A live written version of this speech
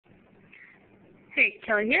Hey,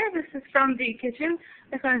 Kelly here. This is from the kitchen.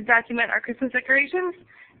 I just wanted to document our Christmas decorations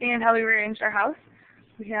and how we rearranged our house.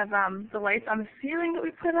 We have the lights on the ceiling that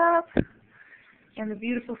we put up and the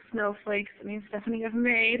beautiful snowflakes that me and Stephanie have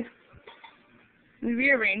made. We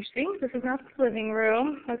rearranged things. This is not the living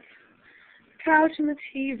room. That's the couch and the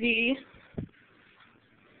TV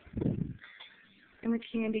and the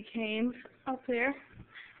candy canes up there.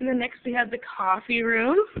 And then next we have the coffee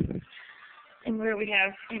room, and where we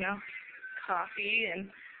have, coffee and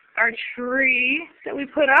our tree that we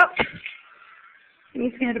put up. And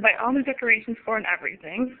you had to buy all new decorations for and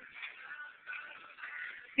everything.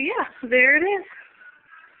 So yeah, there it is.